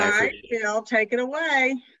right, free. Phil, take it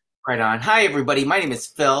away. Right on. Hi, everybody. My name is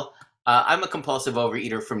Phil. I'm a compulsive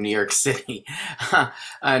overeater from New York City,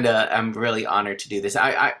 and I'm really honored to do this.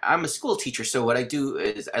 I'm a school teacher, so what I do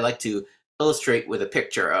is I like to illustrate with a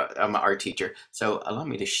picture. I'm an art teacher, so allow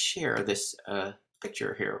me to share this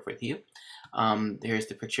picture here with you. Here's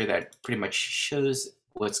the picture that pretty much shows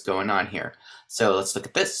what's going on here. So let's look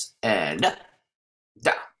at this, and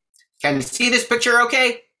can you see this picture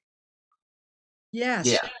okay? Yeah.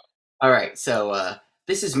 Yes. All right, so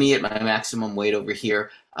this is me at my maximum weight over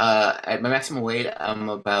here. At my maximum weight, I'm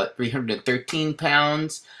about 313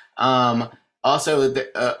 pounds. Um, Also,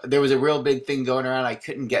 there was a real big thing going around. I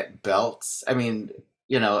couldn't get belts. I mean,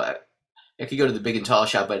 you know, I could go to the big and tall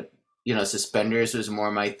shop, but suspenders was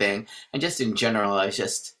more my thing. And just in general, I was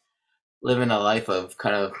just living a life of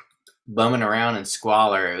kind of bumming around and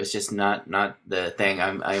squalor. It was just not the thing.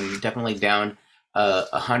 I'm definitely down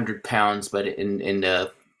 100 pounds, but in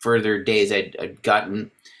the further days, I'd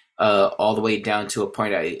gotten all the way down to a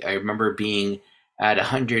point. I remember being at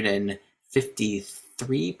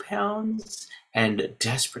 153 pounds and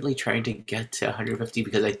desperately trying to get to 150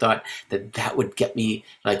 because I thought that that would get me,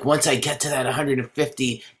 like, once I get to that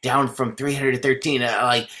 150 down from 313,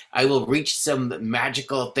 like, I will reach some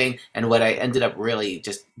magical thing. And what I ended up really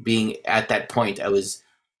just being at that point, I was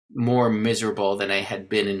more miserable than I had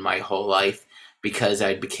been in my whole life because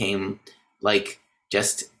I became like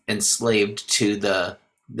just enslaved to the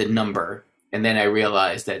number. And then I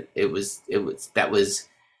realized that it was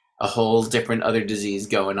a whole different other disease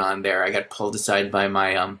going on there. I got pulled aside by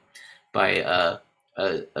my by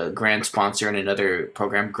a grant sponsor in another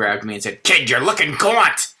program, grabbed me and said, "Kid, you're looking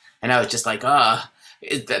gaunt." And I was just like,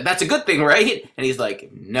 that's a good thing, right? And he's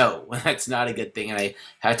like, "No, that's not a good thing." And I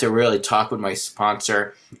had to really talk with my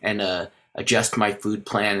sponsor and adjust my food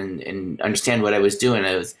plan and understand what I was doing.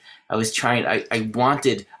 I was trying. I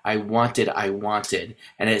wanted,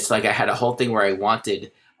 and it's like I had a whole thing where I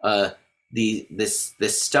wanted this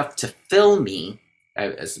stuff to fill me.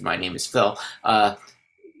 As my name is Phil, I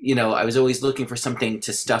was always looking for something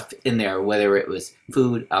to stuff in there, whether it was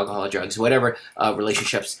food, alcohol, drugs, whatever,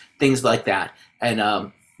 relationships, things like that.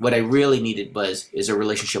 And what I really needed is a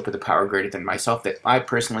relationship with a power greater than myself that I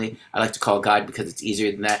like to call God because it's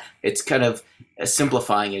easier than that. It's kind of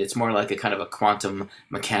simplifying it. It's more like a kind of a quantum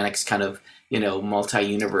mechanics kind of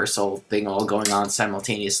multi-universal thing all going on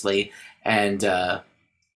simultaneously. And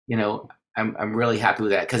I'm really happy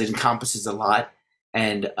with that because it encompasses a lot.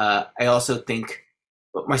 And I also think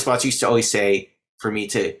what my sponsor used to always say for me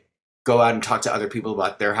to go out and talk to other people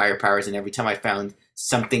about their higher powers. And every time I found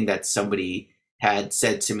something that somebody had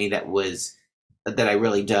said to me that I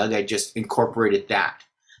really dug, I just incorporated that.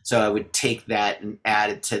 So I would take that and add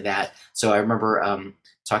it to that. So I remember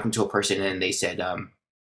talking to a person and they said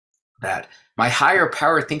that my higher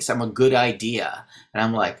power thinks I'm a good idea. And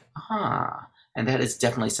I'm like, and that is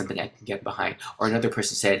definitely something I can get behind. Or another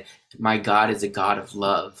person said, my God is a God of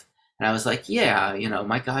love. And I was like, yeah,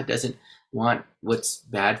 my God doesn't want what's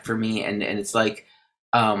bad for me. And it's like,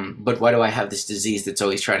 but why do I have this disease that's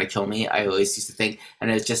always trying to kill me? I always used to think. And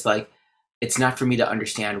it's just like, it's not for me to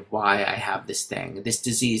understand why I have this thing. This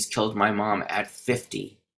disease killed my mom at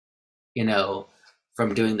 50, you know,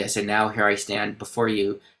 from doing this. And now here I stand before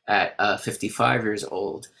you at 55 years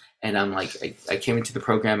old. And I'm like, I came into the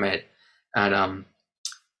program at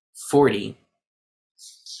 40.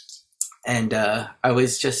 And I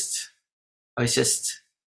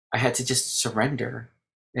had to just surrender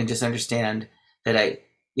and just understand that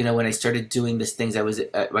when I started doing these things, I was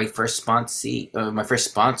my first sponsee, my first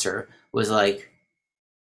sponsor was like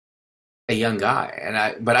a young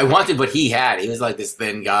guy, but I wanted what he had. He was like this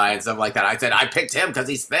thin guy and stuff like that. I said I picked him because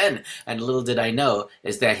he's thin, and little did I know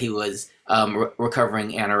is that he was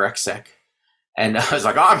recovering anorexic, and I was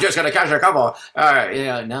like, oh, I'm just gonna catch a couple. All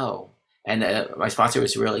right, no. And my sponsor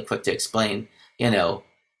was really quick to explain,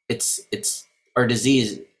 it's our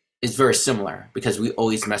disease is very similar because we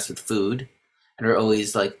always mess with food, and we're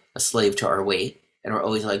always like a slave to our weight, and we're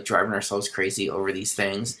always like driving ourselves crazy over these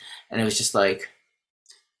things. And it was just like,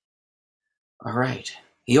 all right.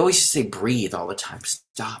 He always used to say breathe all the time.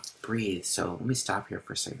 Stop, breathe. So let me stop here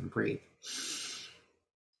for a second. Breathe.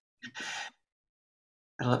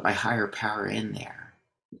 I let my higher power in there.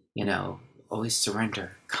 You know, always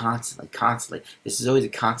surrender constantly, constantly. This is always a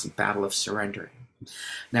constant battle of surrendering.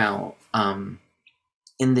 Now,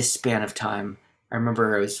 in this span of time, I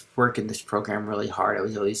remember I was working this program really hard. I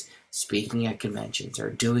was always speaking at conventions or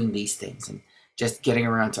doing these things and just getting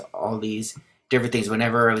around to all these different things.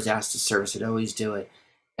 Whenever I was asked to service, I'd always do it.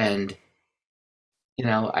 And,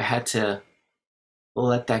 I had to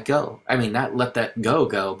let that go. I mean, not let that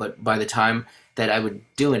go, but by the time that I would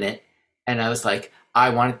do in it, and I was like, I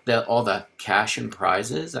wanted all the cash and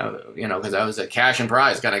prizes, because I was a cash and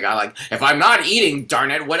prize kind of guy. Like, if I'm not eating,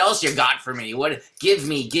 darn it, what else you got for me? What give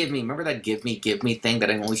me, give me? Remember that give me thing that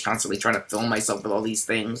I'm always constantly trying to fill myself with all these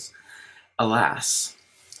things. Alas,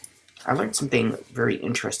 I learned something very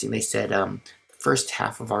interesting. They said the first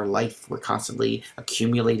half of our life we're constantly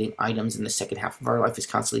accumulating items, and the second half of our life is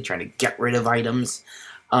constantly trying to get rid of items.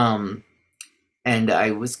 Um, and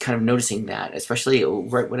I was kind of noticing that, especially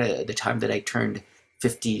right when the time that I turned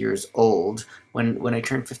 50 years old. When I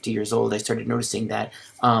turned 50 years old, I started noticing that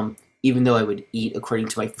even though I would eat according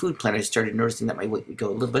to my food plan, I started noticing that my weight would go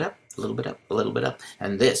a little bit up, a little bit up, a little bit up,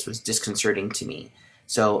 and this was disconcerting to me.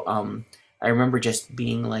 So I remember just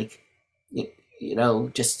being like,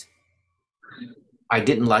 just I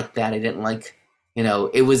didn't like that. I didn't like,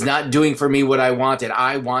 it was not doing for me what I wanted.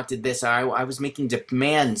 I wanted this. I was making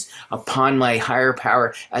demands upon my higher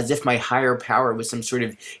power as if my higher power was some sort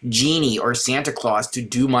of genie or Santa Claus to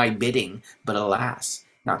do my bidding. But alas,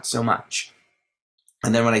 not so much.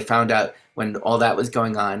 And then when I found out when all that was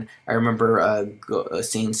going on, I remember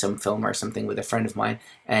seeing some film or something with a friend of mine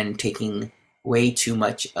and taking way too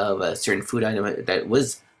much of a certain food item that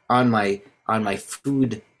was on my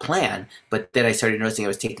food plan. But then I started noticing I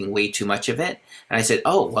was taking way too much of it, and I said,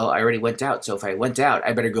 "Oh well, I already went out. So if I went out,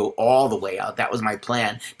 I better go all the way out." That was my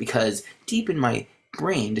plan because deep in my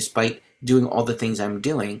brain, despite doing all the things I'm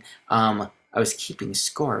doing, I was keeping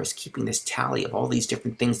score. I was keeping this tally of all these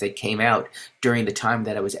different things that came out during the time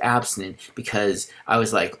that I was abstinent because I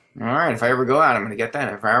was like, all right, if I ever go out, I'm going to get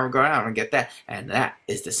that. If I ever go out, I'm going to get that. And that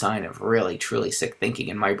is the sign of really, truly sick thinking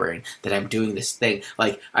in my brain that I'm doing this thing.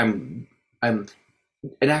 Like I'm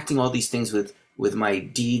enacting all these things with my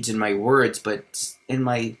deeds and my words, but in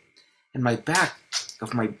my back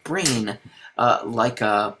of my brain, like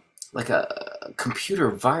a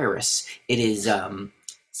computer virus, it is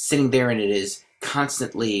sitting there and it is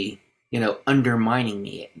constantly undermining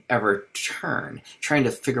me at every turn, trying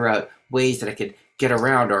to figure out ways that I could get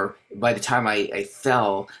around, or by the time I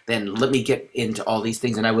fell, then let me get into all these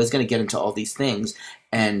things. And I was going to get into all these things,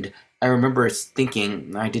 and I remember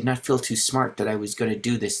thinking I did not feel too smart that I was going to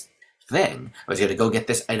do this thing. I was going to go get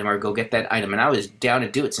this item or go get that item, and I was down to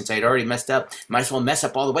do it since I had already messed up. Might as well mess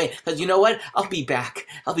up all the way, because you know what? I'll be back.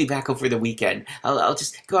 I'll be back over the weekend. I'll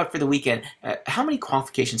just go out for the weekend. How many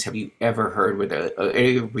qualifications have you ever heard with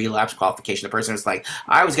a relapse qualification? The person was like,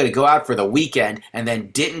 I was going to go out for the weekend and then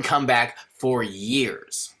didn't come back for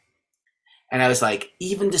years. And I was like,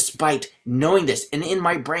 even despite knowing this, and in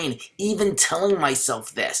my brain, even telling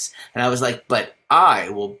myself this, and I was like, but I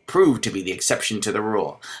will prove to be the exception to the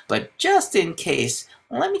rule. But just in case,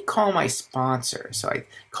 let me call my sponsor. So I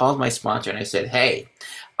called my sponsor and I said, hey,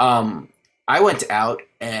 um, I went out,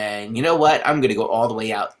 and you know what? I'm going to go all the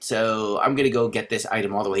way out. So I'm going to go get this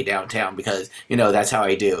item all the way downtown because, that's how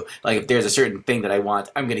I do. Like, if there's a certain thing that I want,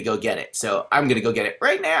 I'm going to go get it. So I'm going to go get it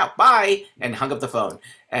right now. Bye. And hung up the phone.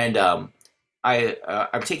 And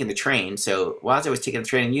I'm taking the train. So while I was taking the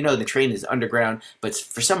train, the train is underground, but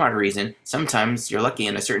for some odd reason, sometimes you're lucky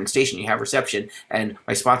in a certain station you have reception. And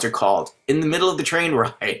my sponsor called in the middle of the train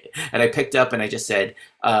ride, and I picked up and I just said,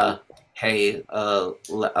 "Hey,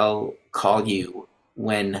 I'll call you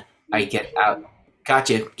when I get out."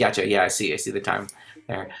 Gotcha. Yeah, I see the time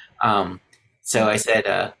there. Um, so I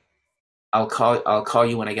said, I'll call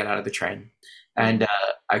you when I get out of the train. And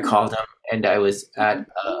I called him, and I was at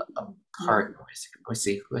a park. Let's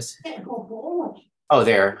see. Oh,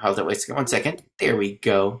 there. Hold on. Wait a second. 1 second. There we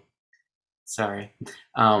go. Sorry.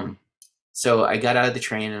 Um, so I got out of the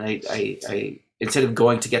train, and I instead of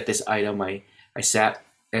going to get this item, I sat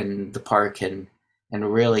in the park and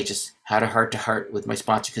really just had a heart to heart with my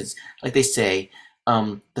sponsor because, like they say,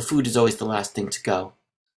 the food is always the last thing to go.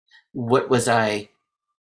 What was I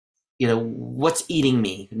what's eating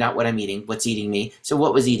me, not what I'm eating, what's eating me. So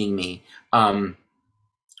what was eating me?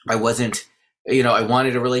 I wasn't, I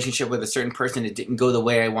wanted a relationship with a certain person. It didn't go the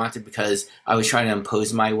way I wanted because I was trying to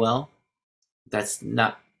impose my will. That's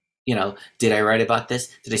not, did I write about this?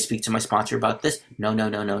 Did I speak to my sponsor about this? No, no,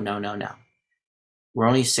 no, no, no, no, no. We're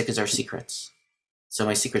only as sick as our secrets. So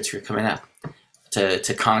my secrets were coming up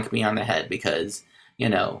to conk me on the head because,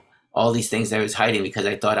 all these things I was hiding because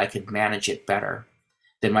I thought I could manage it better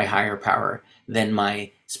than my higher power, than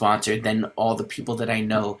my sponsor, than all the people that I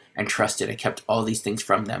know and trusted. I kept all these things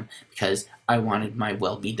from them because I wanted my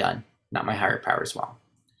will be done, not my higher power as well.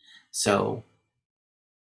 So,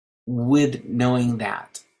 with knowing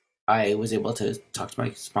that, I was able to talk to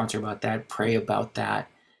my sponsor about that, pray about that,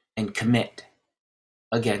 and commit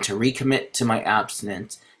again to recommit to my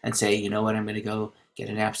abstinence and say, you know what, I'm going to go get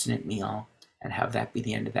an abstinent meal and have that be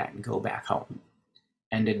the end of that and go back home.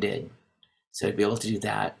 And it did. So to be able to do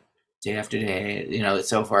that day after day,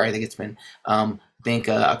 so far I think it's been, I think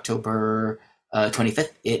October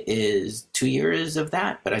 25th. It is 2 years of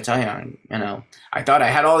that. But I tell you, I thought I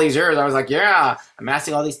had all these years. I was like, yeah,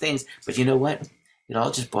 amassing all these things. But you know what? It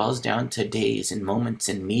all just boils down to days and moments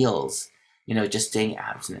and meals. Just staying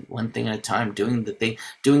abstinent, one thing at a time, doing the thing,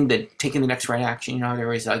 taking the next right action. They're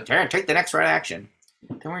always like, yeah, take the next right action.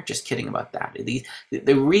 They weren't just kidding about that.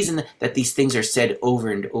 The reason that these things are said over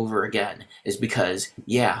and over again is because,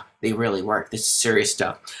 yeah, they really work. This is serious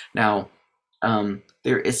stuff. Now,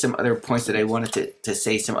 there is some other points that I wanted to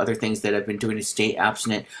say, some other things that I've been doing to stay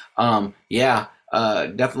abstinent.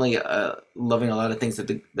 Definitely loving a lot of things that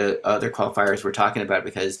the other qualifiers were talking about,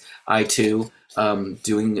 because I, too,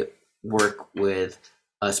 doing work with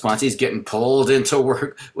sponsees, getting pulled into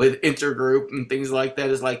work with intergroup and things like that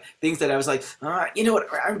is like things that I was like, you know what,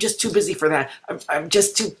 I'm just too busy for that. I'm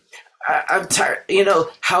just too, I'm tired.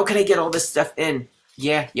 How can I get all this stuff in?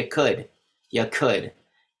 Yeah, you could.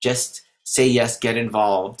 Just say yes, get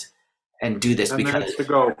involved, and do this. 10 because minutes to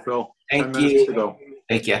go, Phil. 10 thank minutes to you. go.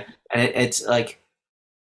 Thank you. And it's like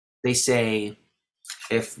they say,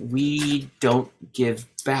 if we don't give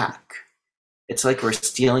back, it's like we're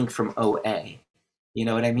stealing from OA. You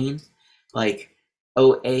know what I mean? Like,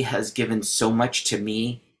 OA has given so much to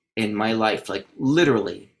me in my life, like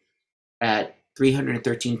literally at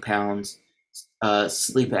 313 pounds,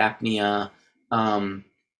 sleep apnea,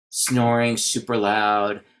 snoring super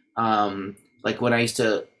loud. Like when I used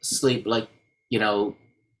to sleep, like,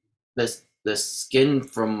 the skin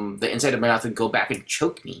from the inside of my mouth would go back and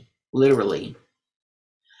choke me, literally.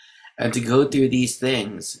 And to go through these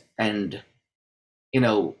things, and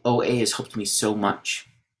OA has helped me so much,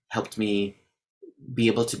 helped me be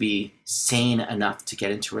able to be sane enough to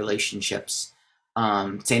get into relationships,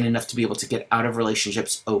 sane enough to be able to get out of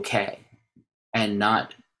relationships okay, and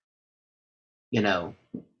not,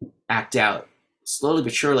 act out slowly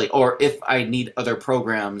but surely. Or if I need other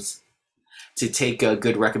programs, to take a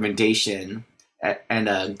good recommendation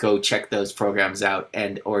and go check those programs out,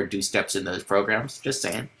 and or do steps in those programs. Just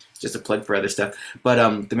saying, just a plug for other stuff.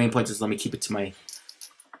 But the main point is, let me keep it to my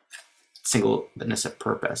singleness of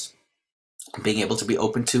purpose. Being able to be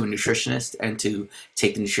open to a nutritionist and to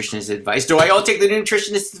take the nutritionist's advice. Do I all take the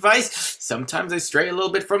nutritionist's advice? Sometimes I stray a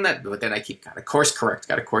little bit from that, but then I gotta course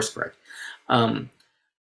correct.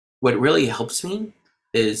 What really helps me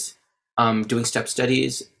is doing step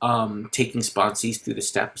studies, taking sponsees through the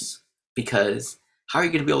steps, because how are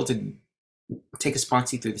you going to be able to take a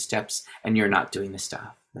sponsee through the steps and you're not doing the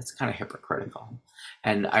stuff? That's kind of hypocritical.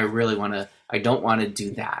 And I don't want to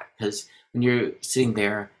do that, because when you're sitting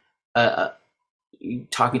there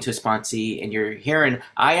talking to a sponsee and you're hearing,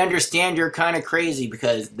 I understand you're kind of crazy,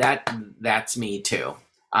 because that's me too.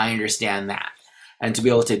 I understand that. And to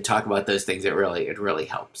be able to talk about those things, it really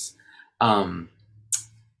helps.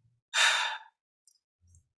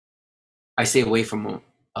 I stay away from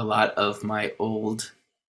a lot of my old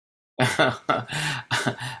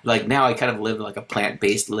like now I kind of live like a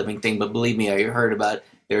plant-based living thing, but believe me, I heard about,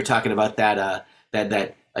 they were talking about that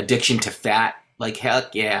addiction to fat. Like,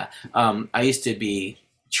 heck yeah. I used to be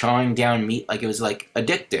chawing down meat like it was like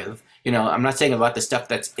addictive. I'm not saying about the stuff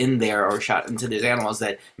that's in there or shot into these animals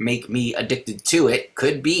that make me addicted to it.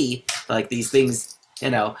 Could be like these things,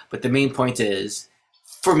 but the main point is,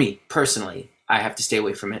 for me personally, I have to stay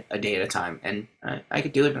away from it a day at a time, and I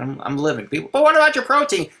could do it. I'm living. People, but what about your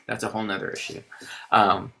protein? That's a whole nother issue.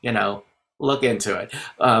 Look into it.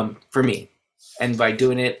 For me, and by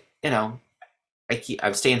doing it, I'm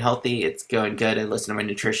staying healthy. It's going good. I listen to my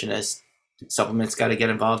nutritionist. Supplements got to get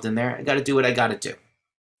involved in there. I got to do what I got to do.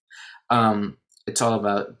 It's all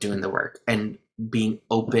about doing the work and being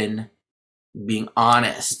open, being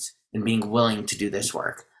honest, and being willing to do this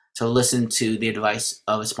work. To listen to the advice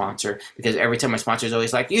of a sponsor, because every time my sponsor is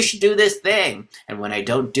always like, you should do this thing. And when I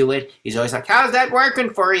don't do it, he's always like, how's that working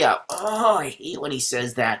for you? Oh, I hate when he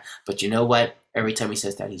says that. But you know what? Every time he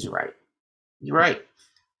says that, he's right. You're right.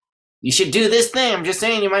 You should do this thing. I'm just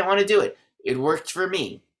saying, you might want to do it. It worked for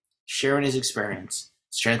me. Sharing his experience,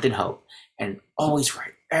 strength and hope, and always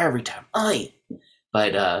right every time.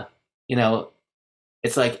 But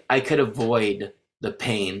it's like I could avoid the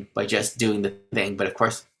pain by just doing the thing, but of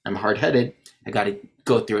course I'm hard-headed. I got to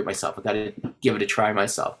go through it myself. I got to give it a try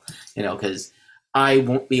myself, because I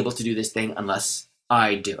won't be able to do this thing unless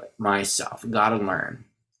I do it myself. Got to learn.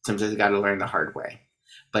 Sometimes I got to learn the hard way.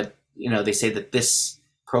 But they say that this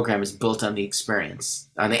program is built on the experience,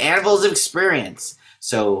 on the anvils of experience.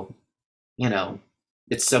 So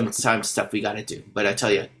it's sometimes stuff we got to do. But I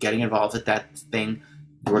tell you, getting involved with that thing,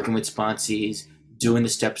 working with sponsees, doing the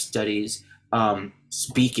step studies,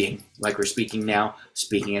 speaking like we're speaking now,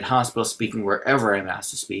 speaking at hospitals, speaking wherever I'm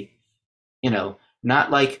asked to speak.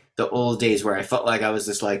 Not like the old days where I felt like I was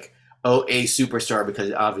this like, oh, a superstar,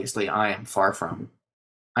 because obviously I am far from.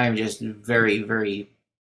 I am just very, very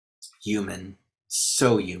human,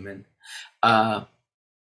 so human. Uh,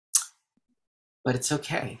 but it's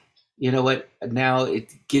okay. You know what? Now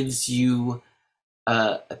it gives you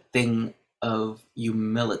a thing of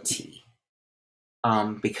humility,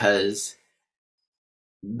 because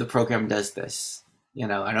the program does this. I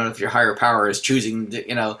don't know if your higher power is choosing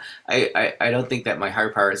to, I don't think that my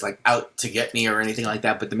higher power is like out to get me or anything like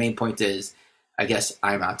that. But the main point is, I guess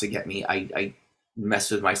I'm out to get me. I mess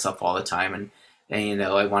with myself all the time, and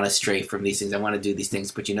I want to stray from these things. I want to do these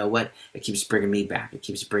things, but you know what? It keeps bringing me back. It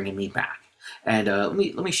keeps bringing me back. And let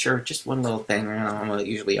me share just one little thing.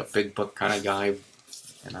 Usually a big book kind of guy,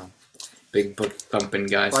 you know, big book thumping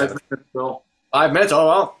guy. 5 minutes, Bill. 5 minutes. Oh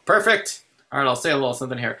well, perfect. All right, I'll say a little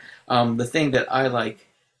something here. The thing that I like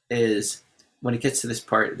is when it gets to this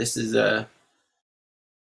part. This is the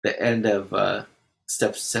end of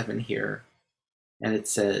step 7 here, and it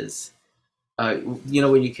says,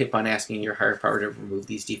 when you keep on asking your higher power to remove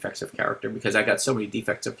these defects of character, because I got so many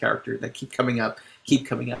defects of character that keep coming up, keep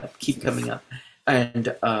coming up, keep coming up,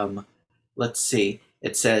 and let's see.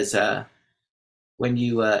 It says when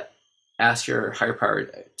you ask your higher power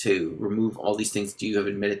to remove all these things you have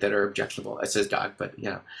admitted that are objectionable. It says God, but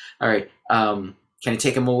all right. Can you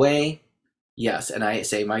take them away? Yes. And I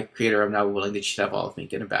say, my creator, I'm now willing that you should have all of me,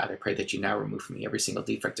 good and bad. I pray that you now remove from me every single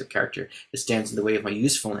defect of character that stands in the way of my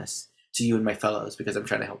usefulness to you and my fellows, because I'm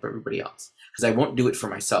trying to help everybody else. Because I won't do it for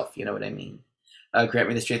myself. You know what I mean? Grant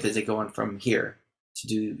me the strength as I go on from here to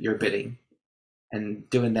do your bidding, and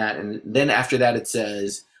doing that. And then after that, it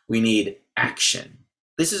says, we need action.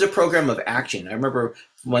 This is a program of action. I remember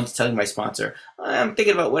once telling my sponsor, I'm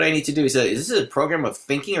thinking about what I need to do. He said, is this a program of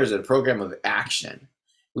thinking or is it a program of action?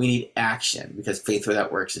 We need action, because faith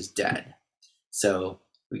without works is dead. So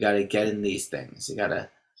we got to get in these things. We got to,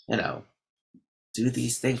 do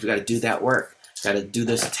these things. We got to do that work. Got to do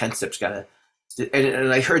those 10 steps. Got to,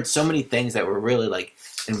 and I heard so many things that were really like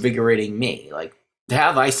invigorating me. Like,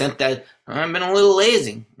 have I sent that? I've been a little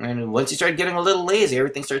lazy, and once you start getting a little lazy,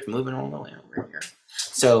 everything starts moving all the way over here.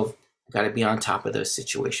 So got to be on top of those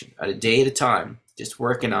situations, a day at a time, just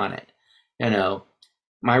working on it.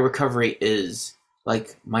 My recovery is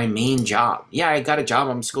like my main job. Yeah, I got a job.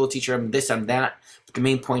 I'm a school teacher. I'm this. I'm that. But the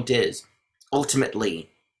main point is, ultimately,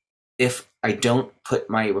 if I don't put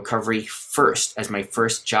my recovery first as my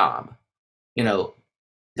first job, you know,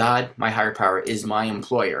 God, my higher power, is my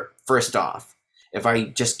employer, first off. If I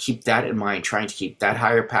just keep that in mind, trying to keep that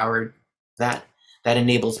higher power, that that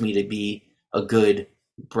enables me to be a good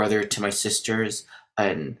brother to my sisters,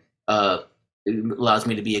 and allows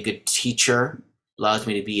me to be a good teacher, allows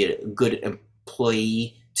me to be a good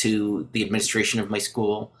employee to the administration of my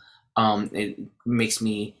school. It makes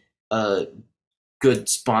me a good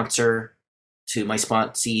sponsor to my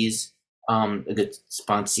sponsees, a good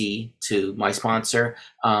sponsee to my sponsor.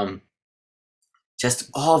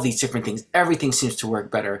 Just all these different things. Everything seems to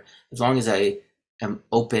work better as long as I am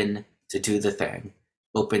open to do the thing,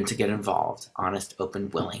 open to get involved, honest,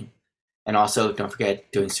 open, willing. And also, don't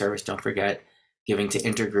forget doing service. Don't forget giving to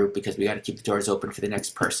intergroup, because we got to keep the doors open for the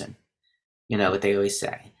next person. You know what they always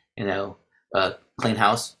say. Clean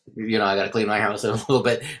house. I got to clean my house a little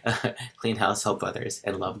bit. Clean house, help others,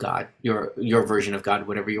 and love God. Your version of God,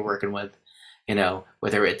 whatever you're working with.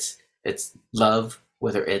 Whether it's love,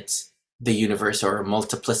 whether it's the universe or a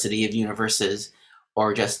multiplicity of universes,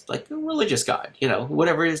 or just like a religious God.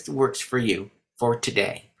 Whatever it is that works for you for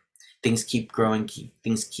today. Things keep growing,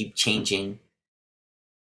 things keep changing.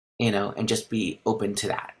 And just be open to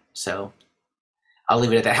that. So I'll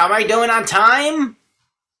leave it at that. How am I doing on time?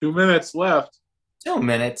 2 minutes left. 2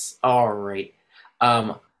 minutes. All right.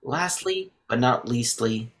 Lastly, but not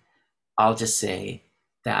leastly, I'll just say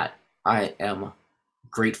that I am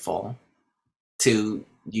grateful to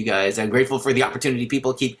you guys. I'm grateful for the opportunity.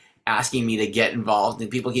 People keep asking me to get involved,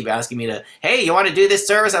 and people keep asking me to, hey, you want to do this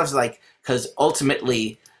service? I was like, because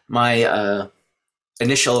ultimately my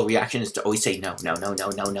initial reaction is to always say no, no, no, no,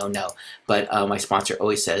 no, no, no. But my sponsor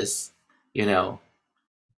always says, you know,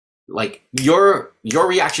 like your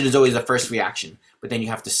reaction is always the first reaction, but then you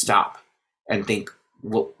have to stop and think,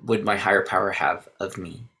 what would my higher power have of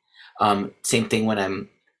me? Same thing when I'm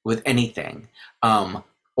with anything,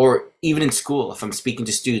 or even in school. If I'm speaking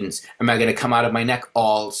to students, am I going to come out of my neck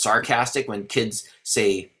all sarcastic when kids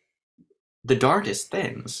say the darndest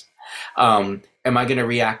things? Am I going to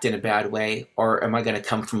react in a bad way, or am I going to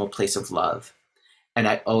come from a place of love? And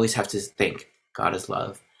I always have to think God is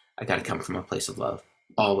love. I got to come from a place of love.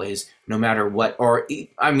 Always, no matter what. Or,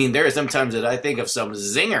 I mean, there are some times that I think of some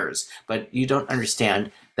zingers, but you don't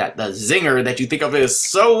understand that the zinger that you think of as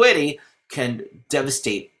so witty can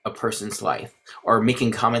devastate a person's life. Or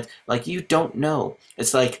making comments like you don't know.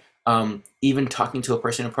 It's like even talking to a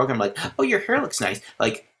person in a program like, oh, your hair looks nice.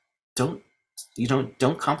 Like, don't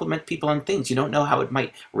don't compliment people on things. You don't know how it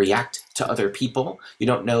might react to other people. You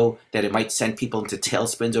don't know that it might send people into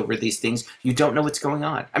tailspins over these things. You don't know what's going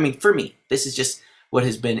on. I mean, for me, this is just what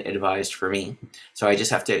has been advised for me. So I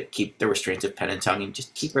just have to keep the restraints of pen and tongue and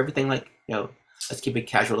just keep everything like, let's keep it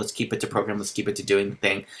casual. Let's keep it to program. Let's keep it to doing the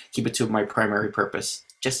thing. Keep it to my primary purpose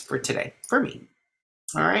just for today, for me.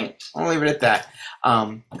 All right, I'll leave it at that.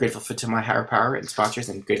 Grateful to my higher power and sponsors,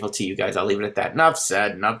 and grateful to you guys. I'll leave it at that. Enough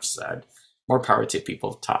said. Enough said. More power to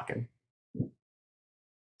people talking.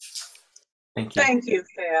 Thank you. Thank you,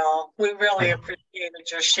 Phil. We really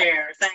appreciated your share. Thank